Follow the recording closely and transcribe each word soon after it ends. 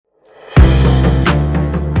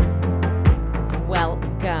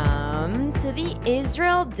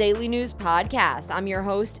Israel Daily News Podcast. I'm your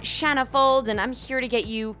host, Shanna Fold, and I'm here to get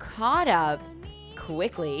you caught up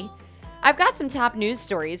quickly. I've got some top news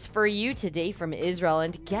stories for you today from Israel,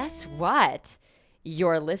 and guess what?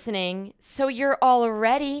 You're listening, so you're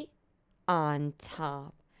already on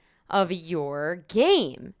top of your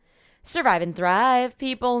game. Survive and thrive,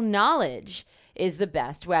 people. Knowledge is the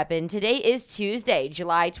best weapon. Today is Tuesday,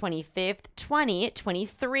 July 25th,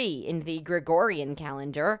 2023 in the Gregorian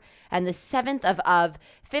calendar, and the 7th of Av,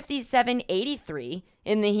 5783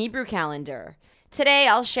 in the Hebrew calendar. Today,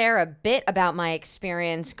 I'll share a bit about my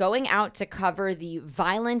experience going out to cover the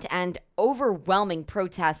violent and overwhelming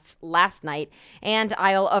protests last night, and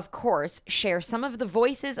I'll, of course, share some of the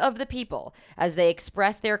voices of the people as they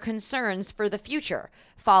express their concerns for the future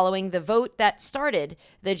following the vote that started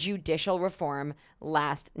the judicial reform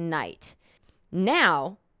last night.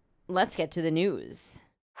 Now, let's get to the news.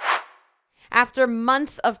 After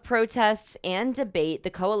months of protests and debate, the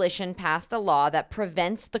coalition passed a law that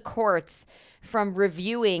prevents the courts from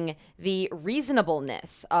reviewing the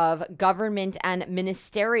reasonableness of government and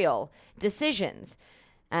ministerial decisions.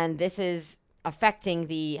 And this is affecting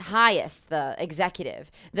the highest, the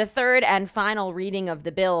executive. The third and final reading of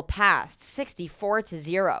the bill passed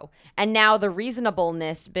 64-0. And now the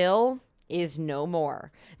reasonableness bill is no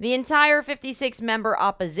more. The entire 56-member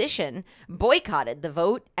opposition boycotted the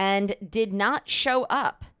vote and did not show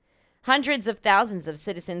up. Hundreds of thousands of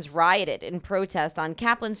citizens rioted in protest on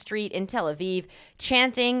Kaplan Street in Tel Aviv,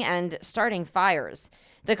 chanting and starting fires.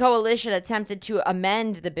 The coalition attempted to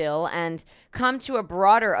amend the bill and come to a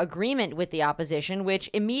broader agreement with the opposition, which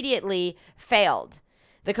immediately failed.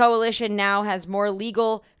 The coalition now has more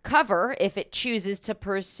legal cover if it chooses to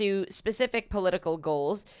pursue specific political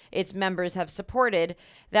goals its members have supported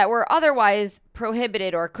that were otherwise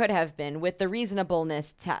prohibited or could have been with the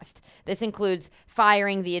reasonableness test. This includes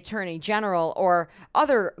firing the attorney general or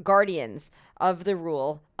other guardians of the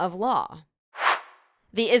rule of law.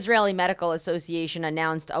 The Israeli Medical Association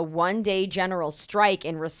announced a one-day general strike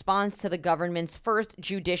in response to the government's first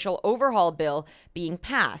judicial overhaul bill being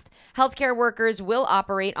passed. Healthcare workers will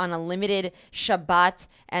operate on a limited Shabbat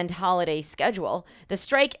and holiday schedule. The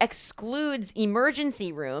strike excludes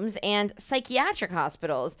emergency rooms and psychiatric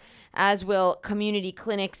hospitals, as will community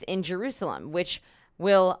clinics in Jerusalem, which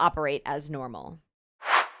will operate as normal.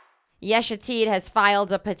 Yesh Atid has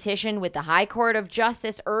filed a petition with the High Court of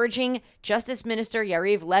Justice urging Justice Minister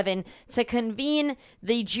Yariv Levin to convene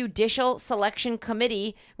the Judicial Selection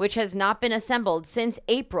Committee, which has not been assembled since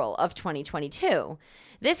April of 2022.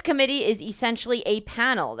 This committee is essentially a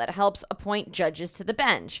panel that helps appoint judges to the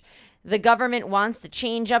bench. The government wants to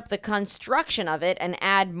change up the construction of it and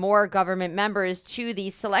add more government members to the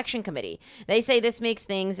selection committee. They say this makes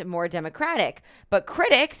things more democratic, but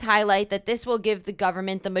critics highlight that this will give the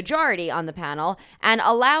government the majority on the panel and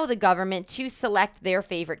allow the government to select their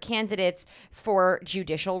favorite candidates for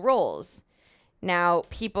judicial roles. Now,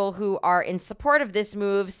 people who are in support of this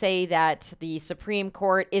move say that the Supreme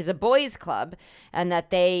Court is a boys' club and that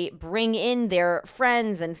they bring in their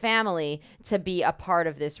friends and family to be a part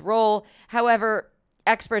of this role. However,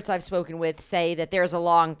 experts I've spoken with say that there's a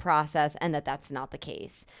long process and that that's not the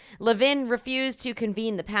case. Levin refused to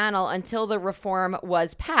convene the panel until the reform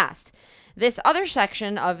was passed. This other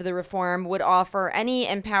section of the reform would offer any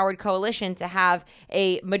empowered coalition to have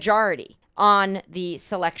a majority on the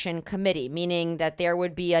selection committee, meaning that there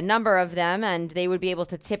would be a number of them and they would be able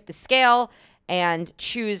to tip the scale and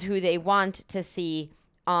choose who they want to see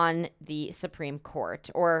on the Supreme Court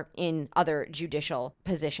or in other judicial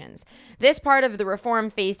positions. This part of the reform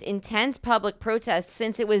faced intense public protest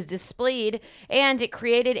since it was displayed, and it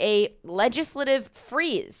created a legislative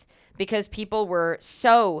freeze because people were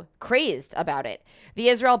so crazed about it. The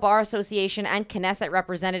Israel Bar Association and Knesset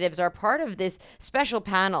representatives are part of this special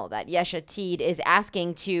panel that Yesh Atid is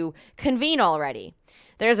asking to convene already.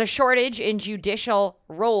 There's a shortage in judicial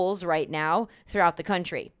roles right now throughout the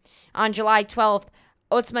country. On July 12th,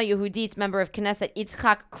 Otzma Yehudit's member of Knesset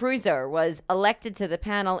Yitzhak Kreuzer was elected to the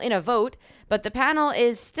panel in a vote, but the panel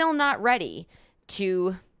is still not ready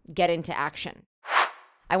to get into action.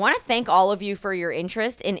 I want to thank all of you for your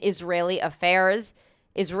interest in Israeli affairs.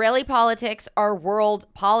 Israeli politics are world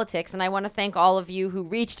politics, and I want to thank all of you who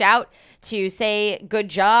reached out to say good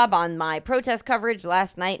job on my protest coverage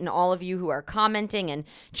last night, and all of you who are commenting and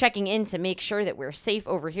checking in to make sure that we're safe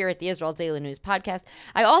over here at the Israel Daily News Podcast.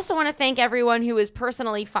 I also want to thank everyone who is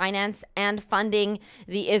personally financed and funding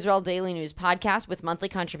the Israel Daily News Podcast with monthly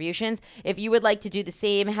contributions. If you would like to do the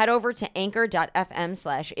same, head over to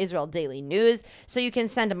anchor.fm/Israel Daily News so you can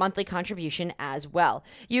send a monthly contribution as well.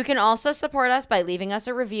 You can also support us by leaving us us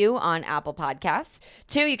a review on Apple Podcasts.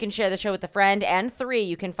 2, you can share the show with a friend. And 3,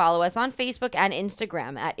 you can follow us on Facebook and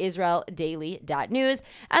Instagram at israeldaily.news,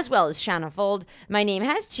 as well as Shanna Fold. My name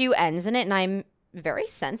has 2 N's in it, and I'm very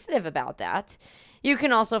sensitive about that. You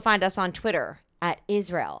can also find us on Twitter at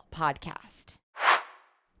Israel Podcast.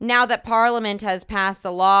 Now that Parliament has passed a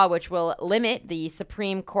law which will limit the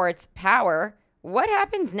Supreme Court's power, what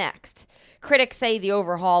happens next? Critics say the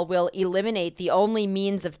overhaul will eliminate the only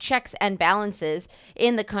means of checks and balances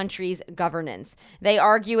in the country's governance. They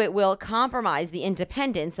argue it will compromise the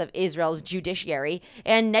independence of Israel's judiciary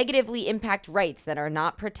and negatively impact rights that are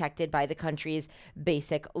not protected by the country's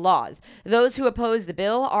basic laws. Those who oppose the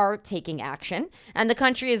bill are taking action, and the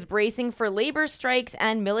country is bracing for labor strikes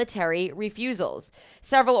and military refusals.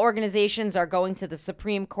 Several organizations are going to the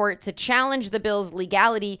Supreme Court to challenge the bill's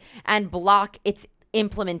legality and block its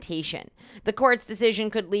implementation. The court's decision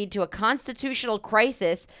could lead to a constitutional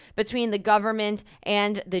crisis between the government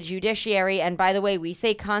and the judiciary. And by the way, we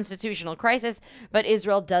say constitutional crisis, but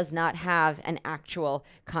Israel does not have an actual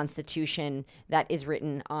constitution that is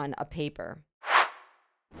written on a paper.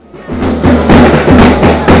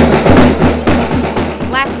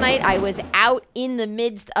 Last night, I was out in the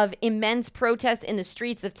midst of immense protest in the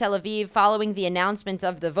streets of Tel Aviv following the announcement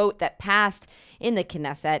of the vote that passed in the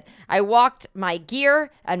Knesset. I walked my gear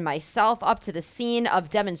and myself up to the scene of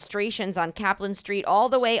demonstrations on Kaplan Street, all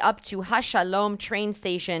the way up to Hashalom train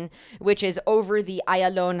station, which is over the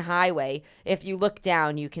Ayalon highway. If you look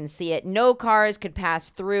down, you can see it. No cars could pass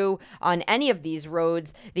through on any of these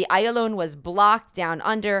roads. The Ayalon was blocked down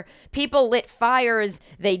under. People lit fires,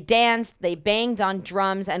 they danced, they banged on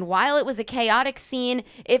drums, and while it was a chaotic scene,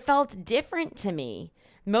 it felt different to me.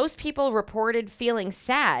 Most people reported feeling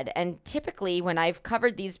sad, and typically when I've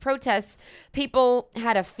covered these protests, people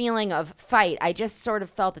had a feeling of fight. I just sort of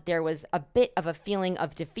felt that there was a bit of a feeling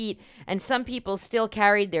of defeat, and some people still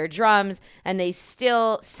carried their drums and they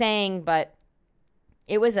still sang, but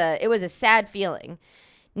it was a sad feeling.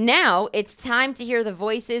 Now it's time to hear the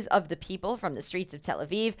voices of the people from the streets of Tel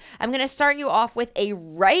Aviv. I'm going to start you off with a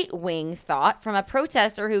right-wing thought from a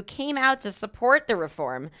protester who came out to support the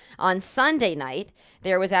reform on Sunday night.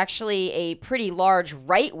 There was actually a pretty large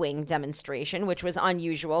right-wing demonstration, which was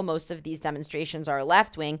unusual. Most of these demonstrations are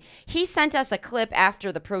left-wing. He sent us a clip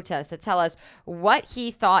after the protest to tell us what he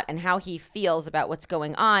thought and how he feels about what's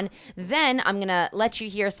going on. Then I'm going to let you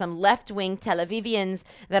hear some left-wing Tel Avivians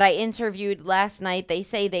that I interviewed last night. They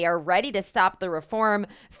say they are ready to stop the reform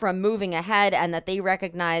from moving ahead and that they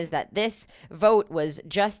recognize that this vote was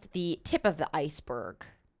just the tip of the iceberg.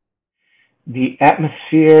 The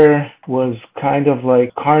atmosphere was kind of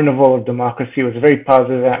like carnival of democracy. It was a very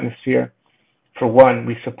positive atmosphere. For one,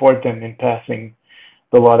 we support them in passing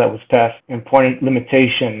the law that was passed. Important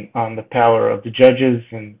limitation on the power of the judges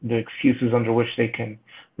and the excuses under which they can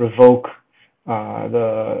revoke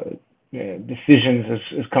the decisions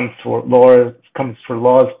as comes for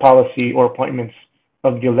laws, policy, or appointments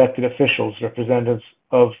of the elected officials, representatives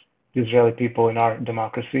of the Israeli people in our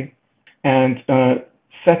democracy. And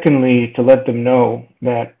secondly, to let them know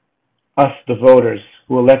that us, the voters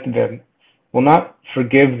who elected them, will not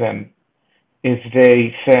forgive them if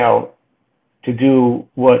they fail to do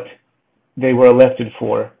what they were elected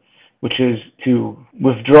for, which is to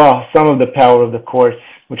withdraw some of the power of the courts,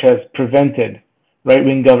 which has prevented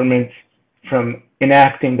right-wing governments from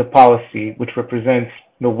enacting the policy which represents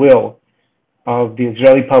the will of the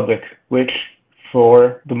Israeli public, which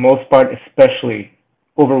for the most part, especially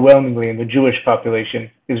overwhelmingly in the Jewish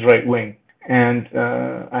population, is right-wing. And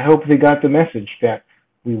I hope they got the message that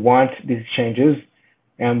we want these changes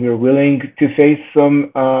and we're willing to face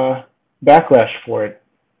some backlash for it,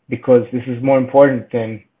 because this is more important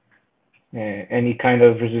than any kind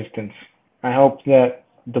of resistance. I hope that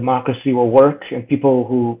democracy will work and people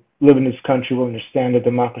who live in this country will understand that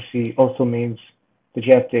democracy also means that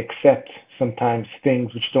you have to accept sometimes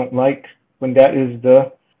things which you don't like when that is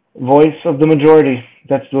the voice of the majority.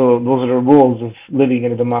 Those are the rules of living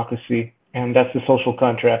in a democracy, and that's the social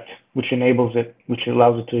contract which enables it, which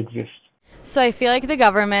allows it to exist. So I feel like the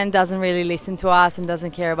government doesn't really listen to us and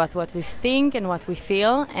doesn't care about what we think and what we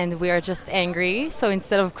feel, and we are just angry. So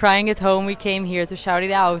instead of crying at home, we came here to shout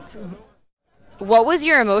it out. What was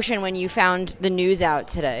your emotion when you found the news out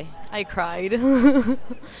today? I cried.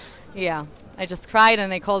 Yeah, I just cried,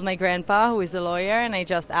 and I called my grandpa, who is a lawyer, and I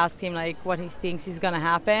just asked him like what he thinks is going to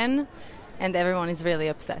happen, and everyone is really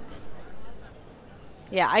upset.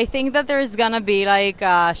 Yeah, I think that there's going to be like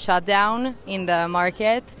a shutdown in the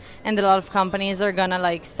market, and a lot of companies are going to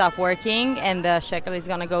like stop working, and the shekel is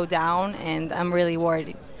going to go down, and I'm really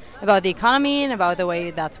worried. about the economy and about the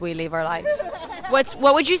way that we live our lives.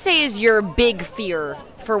 What would you say is your big fear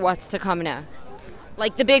for what's to come next?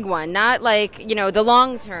 Like the big one, not like, the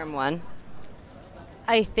long-term one.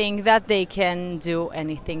 I think that they can do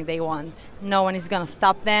anything they want. No one is going to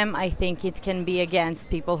stop them. I think it can be against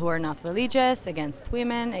people who are not religious, against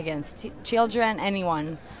women, against children,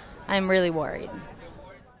 anyone. I'm really worried.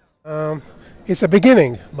 It's a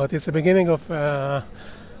beginning, but it's a beginning of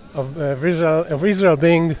Israel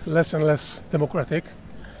being less and less democratic.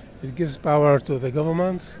 It gives power to the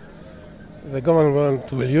government. The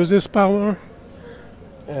government will use this power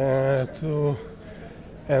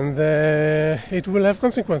and it will have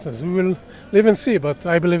consequences. We will live and see, but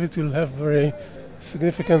I believe it will have very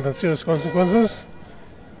significant and serious consequences.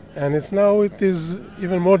 And it is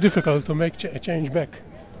even more difficult to make a change back,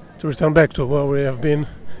 to return back to where we have been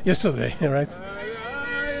yesterday, right?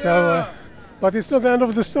 So, but it's not the end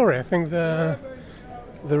of the story. I think the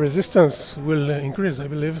resistance will increase, I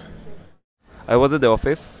believe. I was at the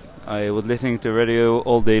office. I was listening to radio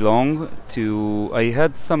all day long. I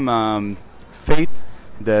had some faith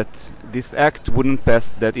that this act wouldn't pass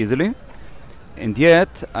that easily, and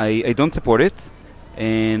yet I don't support it,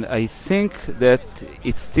 and I think that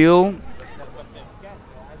it's still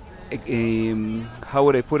how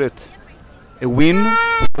would I put it, a win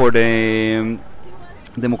for the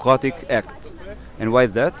democratic act. And why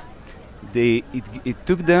is that? It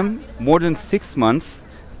took them more than 6 months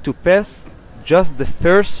to pass just the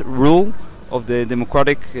first rule of the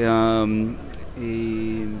democratic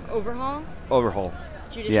overhaul.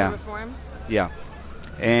 Judicial reform? Yeah.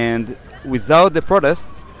 And without the protest,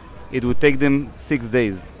 it would take them 6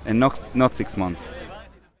 days and not 6 months.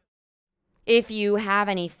 If you have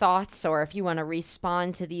any thoughts or if you want to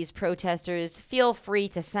respond to these protesters, feel free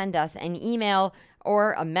to send us an email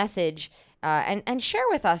or a message and share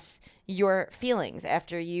with us your feelings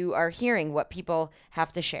after you are hearing what people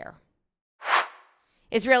have to share.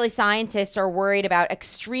 Israeli scientists are worried about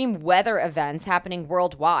extreme weather events happening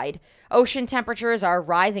worldwide. Ocean temperatures are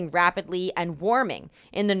rising rapidly, and warming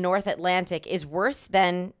in the North Atlantic is worse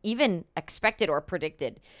than even expected or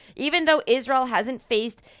predicted. Even though Israel hasn't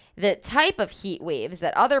faced the type of heat waves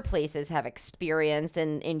that other places have experienced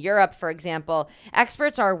in Europe, for example,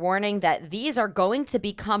 experts are warning that these are going to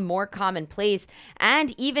become more commonplace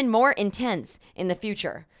and even more intense in the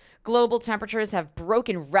future. Global temperatures have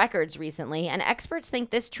broken records recently, and experts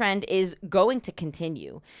think this trend is going to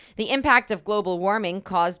continue. The impact of global warming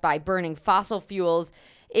caused by burning fossil fuels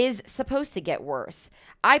is supposed to get worse.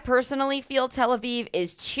 I personally feel Tel Aviv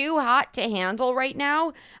is too hot to handle right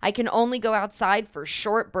now. I can only go outside for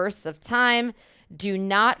short bursts of time. Do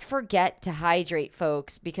not forget to hydrate,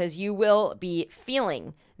 folks, because you will be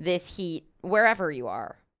feeling this heat wherever you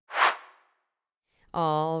are.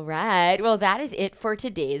 All right. Well, that is it for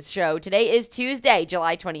today's show. Today is Tuesday,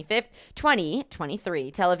 July 25th,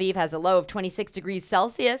 2023. Tel Aviv has a low of 26 degrees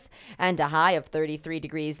Celsius and a high of 33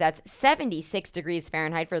 degrees. That's 76 degrees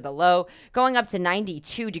Fahrenheit for the low, going up to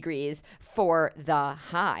 92 degrees for the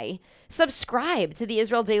high. Subscribe to the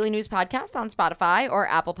Israel Daily News Podcast on Spotify or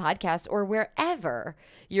Apple Podcasts or wherever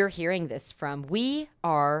you're hearing this from. We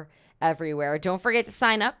are everywhere. Don't forget to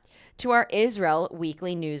sign up to our Israel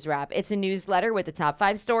Weekly News Wrap. It's a newsletter with the top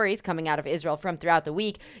 5 stories coming out of Israel from throughout the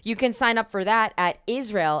week. You can sign up for that at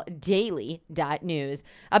israeldaily.news.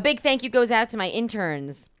 A big thank you goes out to my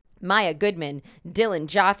interns, Maya Goodman, Dylan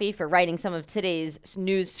Jaffe for writing some of today's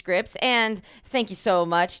news scripts, and thank you so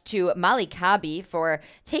much to Mali Kabi for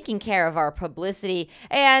taking care of our publicity,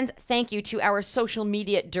 and thank you to our social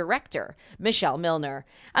media director, Michelle Milner.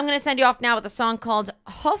 I'm going to send you off now with a song called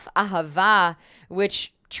Hof Ahava,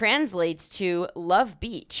 which translates to Love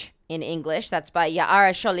Beach in English. That's by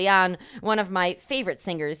Ya'ara Sholian, one of my favorite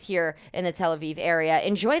singers here in the Tel Aviv area.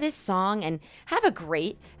 Enjoy this song and have a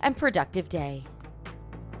great and productive day.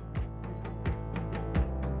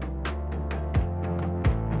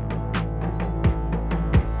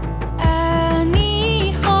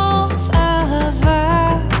 אני חוף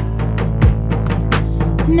אהבה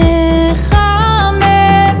מחמם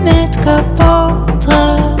את כפות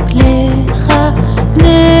רגליך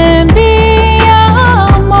נביע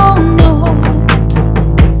המונות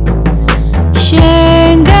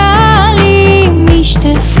שגלים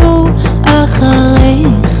ישטפו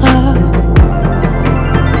אחריך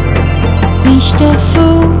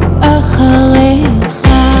ישטפו